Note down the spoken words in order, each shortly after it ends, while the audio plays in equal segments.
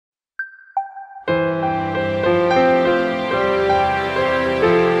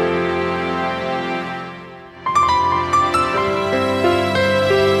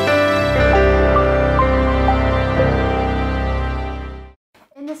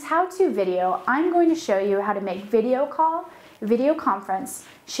this how-to video, I'm going to show you how to make video call, video conference,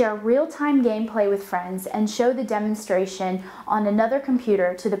 share real-time gameplay with friends, and show the demonstration on another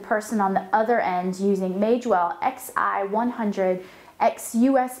computer to the person on the other end using Magewell XI100 X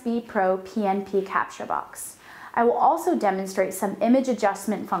USB Pro PNP capture box. I will also demonstrate some image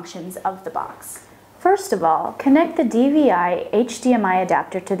adjustment functions of the box. First of all, connect the DVI HDMI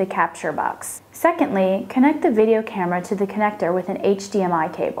adapter to the capture box. Secondly, connect the video camera to the connector with an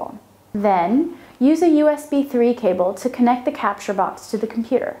HDMI cable. Then, use a USB 3 cable to connect the capture box to the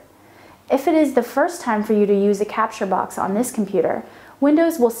computer. If it is the first time for you to use a capture box on this computer,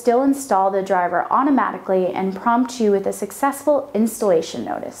 Windows will still install the driver automatically and prompt you with a successful installation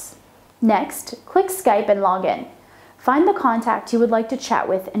notice. Next, click Skype and log in. Find the contact you would like to chat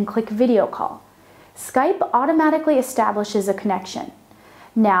with and click Video Call. Skype automatically establishes a connection.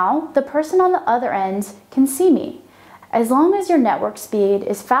 Now, the person on the other end can see me. As long as your network speed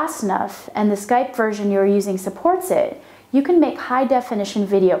is fast enough and the Skype version you're using supports it, you can make high-definition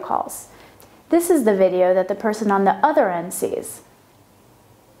video calls. This is the video that the person on the other end sees.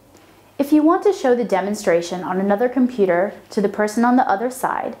 If you want to show the demonstration on another computer to the person on the other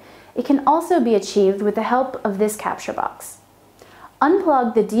side, it can also be achieved with the help of this capture box.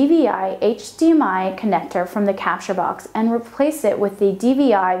 Unplug the DVI HDMI connector from the capture box and replace it with the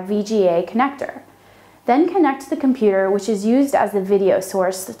DVI VGA connector. Then connect the computer, which is used as the video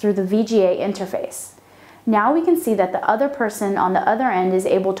source, through the VGA interface. Now we can see that the other person on the other end is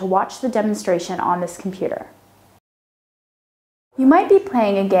able to watch the demonstration on this computer. You might be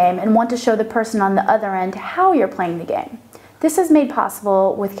playing a game and want to show the person on the other end how you're playing the game. This is made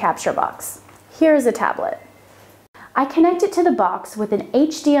possible with Capture Box. Here is a tablet. I connect it to the box with an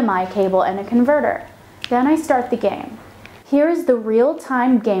HDMI cable and a converter. Then I start the game. Here is the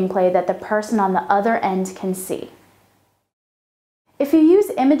real-time gameplay that the person on the other end can see. If you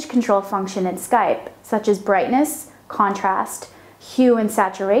use image control function in Skype, such as brightness, contrast, hue, and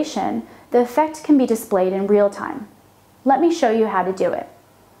saturation, the effect can be displayed in real time. Let me show you how to do it.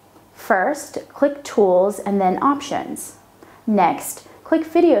 First, click Tools and then Options. Next, click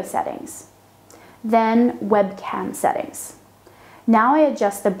Video Settings. Then Webcam Settings. Now I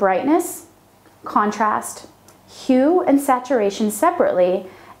adjust the brightness, contrast, hue, and saturation separately,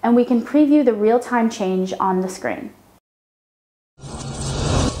 and we can preview the real-time change on the screen.